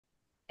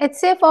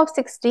HCF of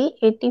 60,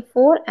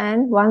 84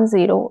 and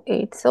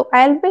 108. So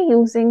I'll be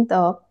using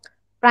the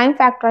prime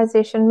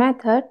factorization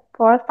method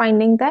for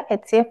finding the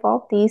HCF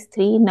of these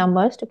three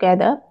numbers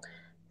together.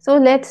 So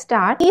let's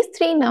start. These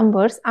three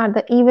numbers are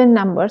the even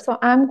numbers. So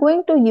I'm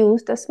going to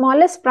use the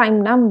smallest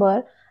prime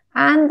number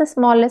and the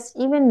smallest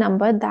even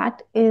number,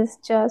 that is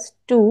just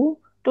 2,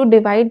 to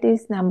divide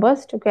these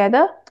numbers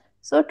together.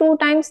 So 2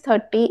 times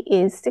 30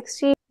 is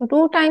 60,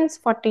 2 times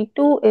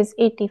 42 is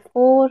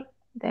 84,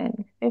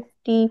 then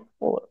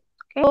 54.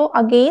 Okay. So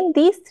again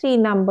these three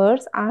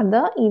numbers are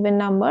the even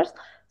numbers.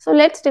 So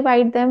let's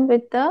divide them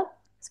with the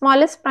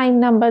smallest prime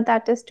number,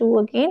 that is 2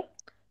 again.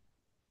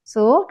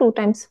 So 2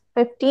 times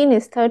 15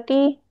 is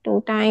 30,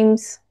 2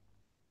 times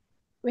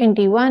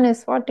 21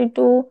 is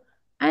 42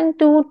 and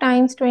 2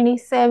 times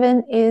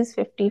 27 is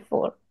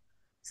 54.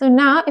 So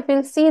now if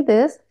we'll see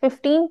this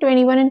 15,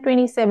 21 and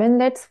 27,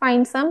 let's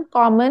find some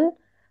common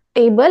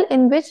table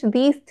in which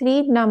these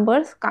three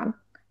numbers come.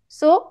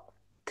 So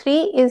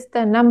 3 is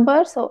the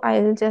number, so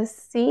I'll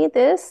just see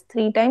this.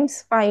 3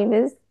 times 5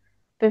 is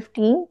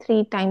 15,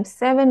 3 times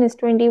 7 is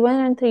 21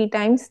 and 3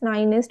 times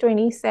 9 is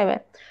 27.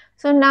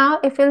 So now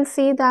if we'll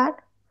see that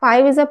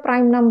 5 is a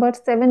prime number,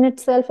 7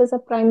 itself is a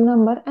prime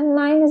number and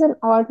 9 is an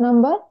odd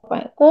number,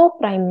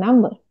 co-prime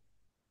number.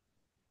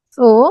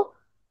 So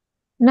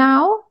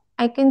now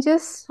I can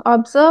just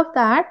observe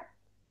that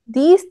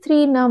these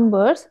three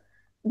numbers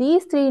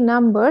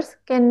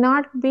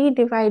cannot be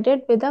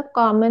divided with a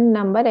common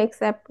number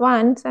except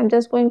 1. So I'm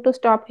just going to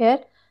stop here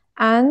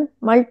and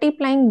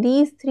multiplying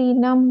these three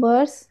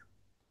numbers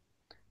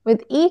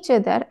with each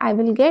other, I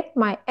will get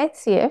my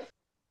HCF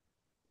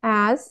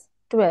as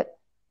 12.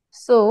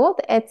 So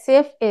the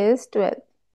HCF is 12.